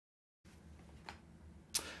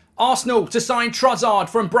Arsenal to sign Trossard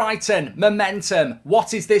from Brighton. Momentum.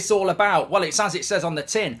 What is this all about? Well, it's as it says on the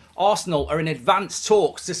tin. Arsenal are in advanced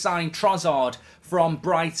talks to sign Trossard from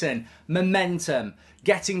Brighton. Momentum.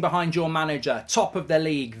 Getting behind your manager. Top of the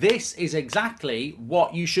league. This is exactly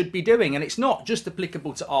what you should be doing. And it's not just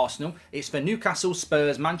applicable to Arsenal. It's for Newcastle,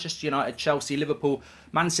 Spurs, Manchester United, Chelsea, Liverpool,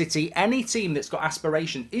 Man City. Any team that's got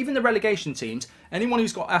aspirations, even the relegation teams, anyone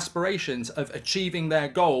who's got aspirations of achieving their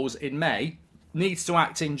goals in May needs to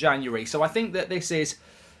act in January. So I think that this is,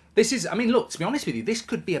 I mean, look, to be honest with you, this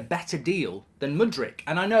could be a better deal than Mudryk.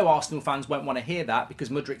 And I know Arsenal fans won't want to hear that because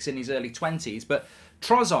Mudryk's in his early 20s. But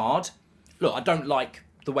Trossard, look, I don't like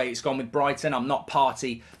the way it's gone with Brighton. I'm not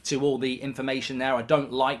party to all the information there. I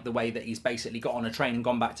don't like the way that he's basically got on a train and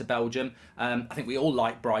gone back to Belgium. I think we all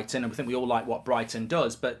like Brighton and I think we all like what Brighton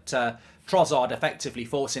does. But Trossard effectively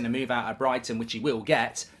forcing a move out of Brighton, which he will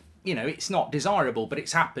get, you know, it's not desirable, but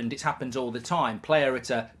it's happened. It happens all the time. Player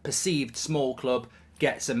at a perceived small club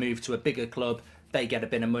gets a move to a bigger club. They get a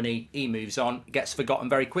bit of money. He moves on. Gets forgotten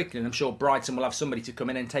very quickly. And I'm sure Brighton will have somebody to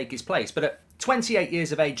come in and take his place. But at 28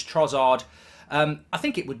 years of age, Trossard, I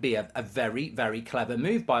think it would be a very, very clever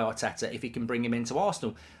move by Arteta if he can bring him into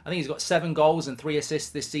Arsenal. I think he's got 7 goals and 3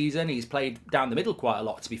 assists this season. He's played down the middle quite a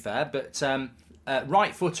lot, to be fair. But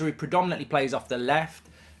right footer who predominantly plays off the left.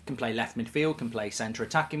 Can play left midfield, can play centre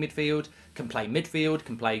attacking midfield, can play midfield,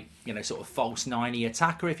 can play, you know, sort of false 90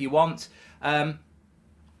 attacker if you want. I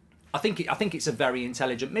think it's a very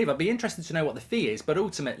intelligent move. I'd be interested to know what the fee is, but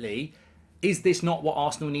ultimately, is this not what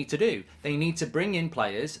Arsenal need to do? They need to bring in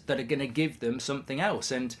players that are going to give them something else.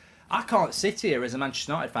 And I can't sit here as a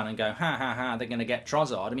Manchester United fan and go, ha ha ha, they're going to get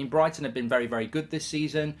Trossard. I mean, Brighton have been very, very good this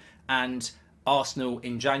season, and Arsenal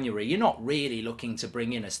in January, you're not really looking to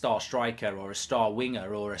bring in a star striker or a star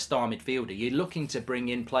winger or a star midfielder. You're looking to bring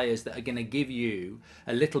in players that are going to give you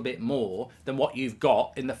a little bit more than what you've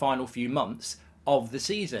got in the final few months of the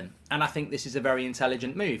season. And I think this is a very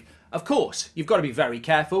intelligent move. Of course, you've got to be very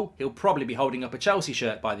careful. He'll probably be holding up a Chelsea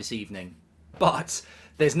shirt by this evening. But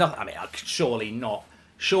there's nothing, I mean, surely not.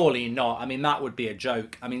 Surely not. I mean, that would be a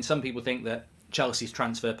joke. I mean, some people think that Chelsea's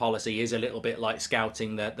transfer policy is a little bit like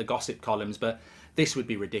scouting the gossip columns, but this would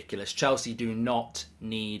be ridiculous. Chelsea do not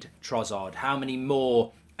need Trossard. How many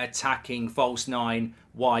more attacking false 9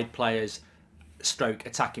 wide players stroke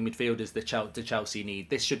attacking midfielders do Chelsea need?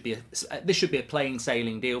 This should be a plain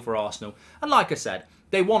sailing deal for Arsenal. And like I said,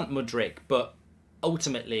 they want Mudryk, but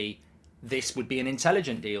ultimately this would be an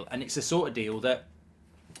intelligent deal, and it's the sort of deal that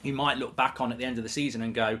you might look back on at the end of the season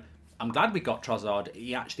and go, I'm glad we got Trossard.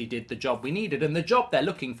 He actually did the job we needed. And the job they're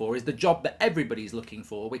looking for is the job that everybody's looking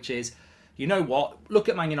for, which is, you know what? Look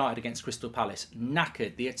at Man United against Crystal Palace.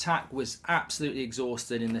 Knackered. The attack was absolutely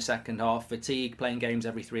exhausted in the second half. Fatigue, playing games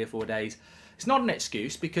every 3 or 4 days. It's not an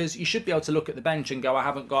excuse, because you should be able to look at the bench and go, I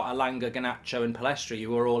haven't got Alanga, Garnacho and Palestri,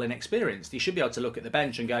 who are all inexperienced. You should be able to look at the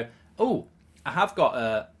bench and go, oh, I have got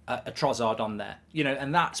a Trossard on there. You know,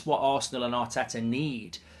 and that's what Arsenal and Arteta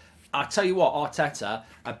need. I tell you what, Arteta,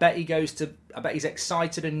 I bet he's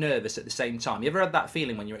excited and nervous at the same time. You ever had that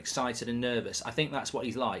feeling when you're excited and nervous? I think that's what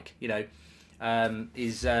he's like. You know,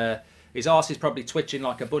 his arse is probably twitching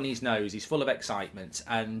like a bunny's nose. He's full of excitement,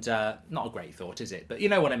 and not a great thought, is it? But you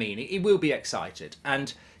know what I mean. He will be excited,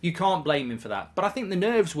 and you can't blame him for that. But I think the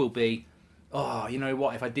nerves will be, oh, you know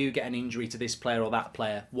what? If I do get an injury to this player or that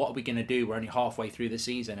player, what are we going to do? We're only halfway through the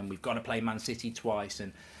season, and we've got to play Man City twice,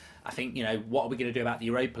 and I think, you know, what are we going to do about the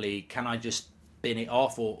Europa League? Can I just bin it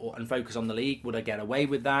off and focus on the league? Would I get away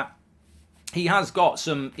with that? He has got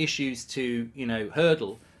some issues to, you know,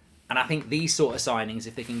 hurdle. And I think these sort of signings,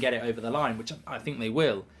 if they can get it over the line, which I think they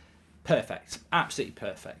will, perfect. Absolutely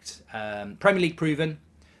perfect. Premier League proven.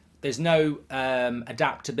 There's no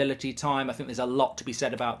adaptability time. I think there's a lot to be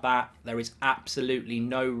said about that. There is absolutely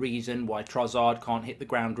no reason why Trossard can't hit the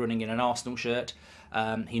ground running in an Arsenal shirt.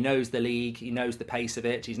 He knows the league. He knows the pace of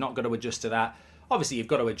it. He's not got to adjust to that. Obviously, you've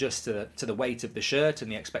got to adjust to the weight of the shirt and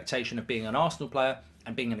the expectation of being an Arsenal player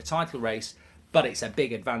and being in a title race. But it's a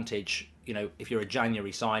big advantage. You know, if you're a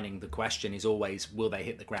January signing, the question is always, will they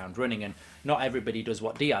hit the ground running? And not everybody does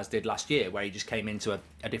what Diaz did last year, where he just came into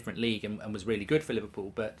a different league and was really good for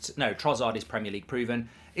Liverpool. But no, Trossard is Premier League proven.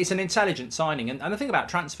 It's an intelligent signing. And the thing about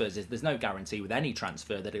transfers is there's no guarantee with any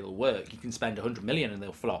transfer that it'll work. You can spend 100 million and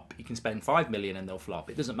they'll flop. You can spend 5 million and they'll flop.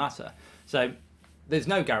 It doesn't matter. So there's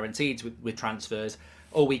no guarantees with transfers.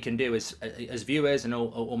 All we can do as viewers, and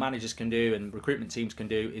all managers can do and recruitment teams can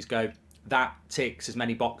do, is go, that ticks as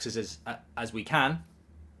many boxes as we can.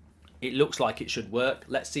 It looks like it should work.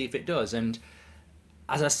 Let's see if it does. And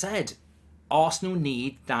as I said, Arsenal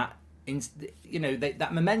need that, you know,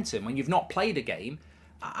 that momentum. When you've not played a game,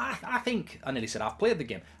 I think I nearly said I've played the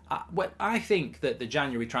game. I think that the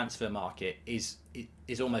January transfer market is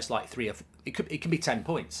almost like it can be 10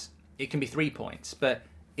 points, it can be 3 points, but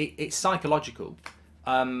it's psychological.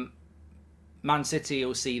 Man City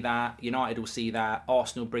will see that, United will see that,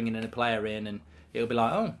 Arsenal bringing in a player in, and it'll be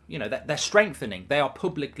like, oh, they're strengthening. They are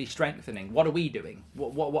publicly strengthening. What are we doing?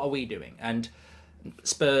 What are we doing? And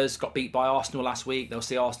Spurs got beat by Arsenal last week. They'll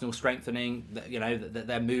see Arsenal strengthening.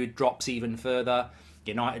 Their mood drops even further.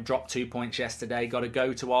 United dropped 2 points yesterday. Got to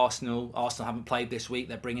go to Arsenal. Arsenal haven't played this week.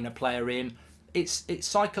 They're bringing a player in. It's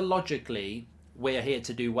psychologically, we're here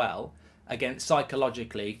to do well. Against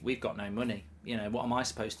psychologically, we've got no money. What am I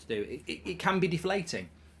supposed to do? It can be deflating.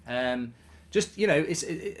 It's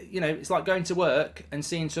like going to work and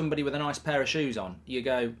seeing somebody with a nice pair of shoes on. You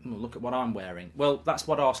go, oh, look at what I'm wearing. Well, that's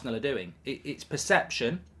what Arsenal are doing. It's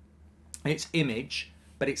perception, it's image,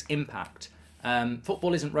 but it's impact.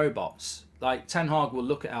 Football isn't robots. Like, Ten Hag will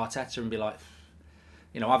look at Arteta and be like,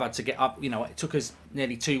 I've had to get up. It took us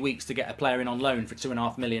nearly 2 weeks to get a player in on loan for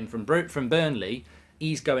 $2.5 million from Burnley.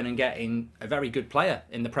 He's going and getting a very good player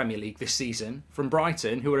in the Premier League this season from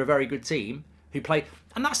Brighton, who are a very good team, who play.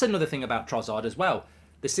 And that's another thing about Trossard as well.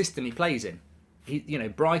 The system he plays in.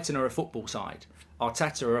 Brighton are a football side.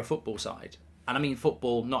 Arteta are a football side. And I mean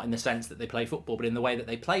football not in the sense that they play football, but in the way that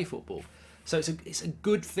they play football. So it's a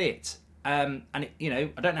good fit. And I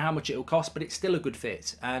don't know how much it'll cost, but it's still a good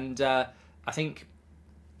fit. And I think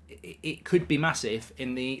it could be massive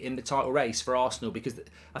in the title race for Arsenal, because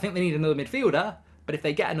I think they need another midfielder. But if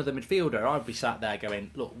they get another midfielder, I'd be sat there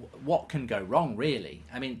going, look, what can go wrong, really?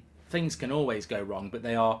 I mean, things can always go wrong, but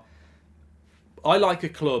they are. I like a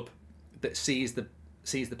club that sees the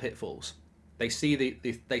pitfalls. They see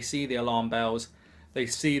the alarm bells, they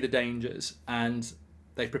see the dangers, and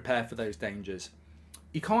they prepare for those dangers.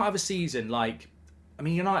 You can't have a season like,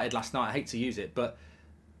 United last night. I hate to use it, but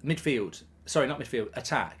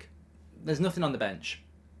attack. There's nothing on the bench.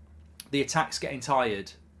 The attack's getting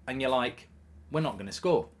tired, and you're like, we're not going to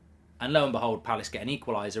score. And lo and behold, Palace get an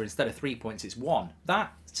equaliser. Instead of 3 points, it's 1.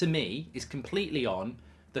 That, to me, is completely on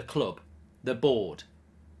the club, the board.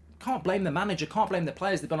 Can't blame the manager, can't blame the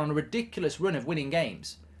players. They've been on a ridiculous run of winning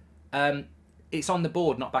games. It's on the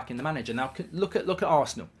board, not backing the manager. Now, look at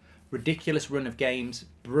Arsenal. Ridiculous run of games,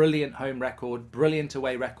 brilliant home record, brilliant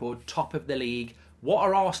away record, top of the league. What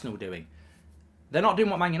are Arsenal doing? They're not doing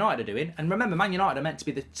what Man United are doing. And remember, Man United are meant to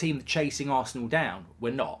be the team chasing Arsenal down.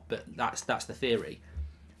 We're not, but that's the theory.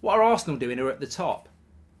 What are Arsenal doing who are at the top?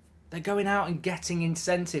 They're going out and getting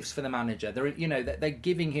incentives for the manager. They're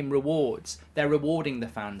giving him rewards. They're rewarding the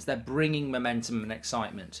fans. They're bringing momentum and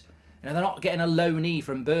excitement. They're not getting a loanee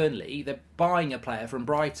from Burnley. They're buying a player from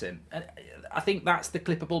Brighton. And I think that's the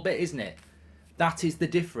clippable bit, isn't it? That is the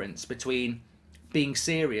difference between being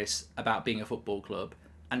serious about being a football club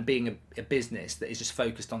and being a business that is just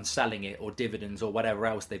focused on selling it or dividends or whatever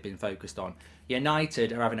else they've been focused on.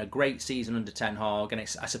 United are having a great season under Ten Hag, and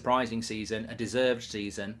it's a surprising season, a deserved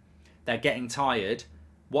season. They're getting tired.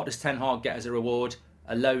 What does Ten Hag get as a reward?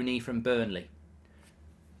 A loanee from Burnley.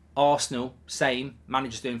 Arsenal, same.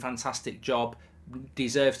 Manager's doing a fantastic job.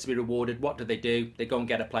 Deserves to be rewarded. What do? They go and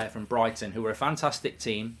get a player from Brighton, who are a fantastic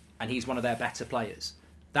team, and he's one of their better players.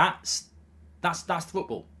 That's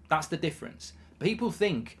football. That's the difference. People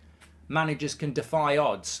think managers can defy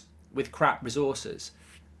odds with crap resources.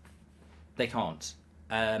 They can't.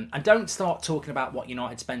 And don't start talking about what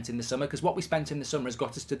United spent in the summer, because what we spent in the summer has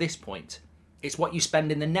got us to this point. It's what you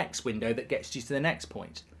spend in the next window that gets you to the next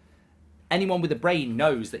point. Anyone with a brain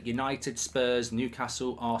knows that United, Spurs,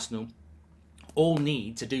 Newcastle, Arsenal all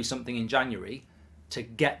need to do something in January to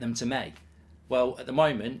get them to May. Well, at the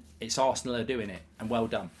moment, it's Arsenal who are doing it, and well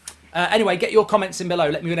done. Anyway, get your comments in below.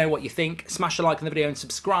 Let me know what you think. Smash a like on the video and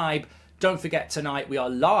subscribe. Don't forget, tonight we are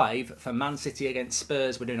live for Man City against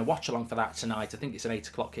Spurs. We're doing a watch-along for that tonight. I think it's an 8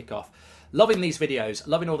 o'clock kickoff. Loving these videos.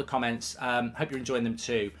 Loving all the comments. Hope you're enjoying them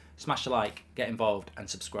too. Smash a like, get involved and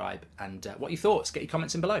subscribe. And what are your thoughts? Get your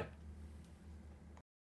comments in below.